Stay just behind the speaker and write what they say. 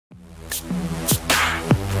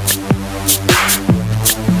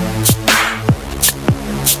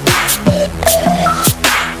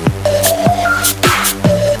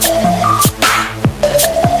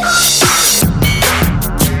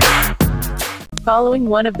Following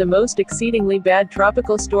one of the most exceedingly bad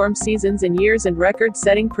tropical storm seasons in years and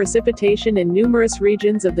record-setting precipitation in numerous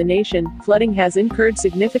regions of the nation, flooding has incurred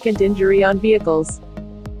significant injury on vehicles.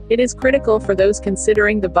 It is critical for those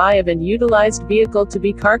considering the buy of an utilized vehicle to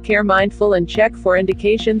be car care mindful and check for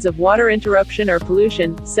indications of water interruption or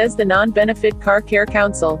pollution, says the Non-Benefit Car Care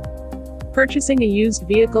Council. Purchasing a used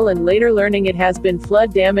vehicle and later learning it has been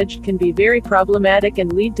flood damaged can be very problematic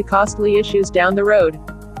and lead to costly issues down the road.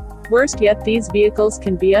 Worst yet, these vehicles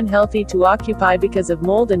can be unhealthy to occupy because of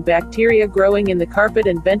mold and bacteria growing in the carpet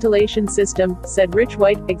and ventilation system, said Rich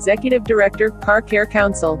White, Executive Director, Car Care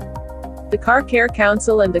Council. The Car Care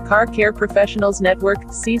Council and the Car Care Professionals Network,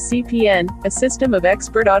 CCPN, a system of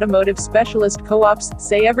expert automotive specialist co-ops,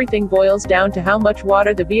 say everything boils down to how much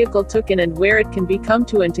water the vehicle took in and where it can be come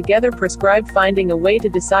to, and together prescribe finding a way to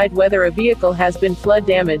decide whether a vehicle has been flood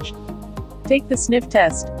damaged. Take the sniff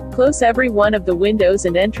test. Close every one of the windows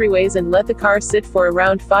and entryways and let the car sit for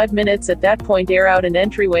around 5 minutes. At that point, air out an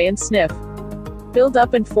entryway and sniff. Build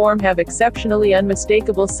up and form have exceptionally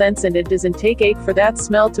unmistakable scents, and it doesn't take ache for that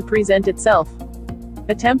smell to present itself.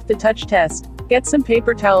 Attempt the touch test. Get some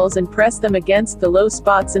paper towels and press them against the low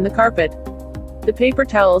spots in the carpet. The paper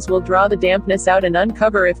towels will draw the dampness out and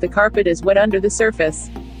uncover if the carpet is wet under the surface.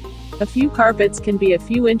 A few carpets can be a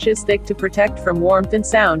few inches thick to protect from warmth and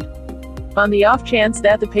sound. On the off chance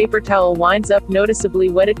that the paper towel winds up noticeably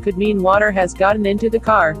wet, it could mean water has gotten into the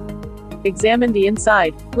car. Examine the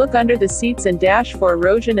inside. Look under the seats and dash for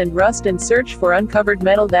erosion and rust, and search for uncovered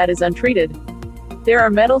metal that is untreated. There are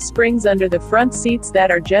metal springs under the front seats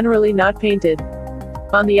that are generally not painted.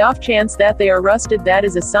 On the off chance that they are rusted, that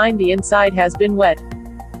is a sign the inside has been wet.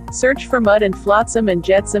 Search for mud and flotsam and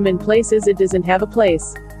jetsam in places it doesn't have a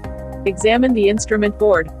place. Examine the instrument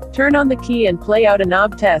board. Turn on the key and play out a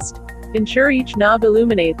knob test. Ensure each knob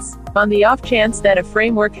illuminates. On the off chance that a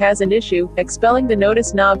framework has an issue, expelling the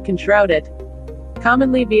notice knob can shroud it.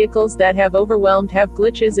 Commonly, vehicles that have overwhelmed have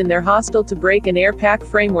glitches in their hostile to brake and air pack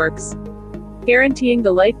frameworks. Guaranteeing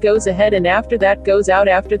the light goes ahead and after that goes out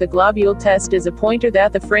after the globule test is a pointer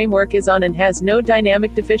that the framework is on and has no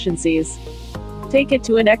dynamic deficiencies. Take it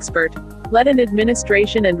to an expert. Let an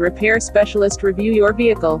administration and repair specialist review your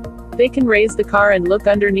vehicle. They can raise the car and look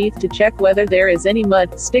underneath to check whether there is any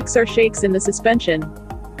mud, sticks or shakes in the suspension.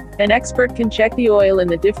 An expert can check the oil in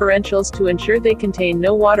the differentials to ensure they contain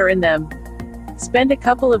no water in them. Spend a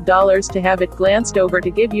couple of dollars to have it glanced over to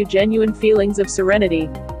give you genuine feelings of serenity.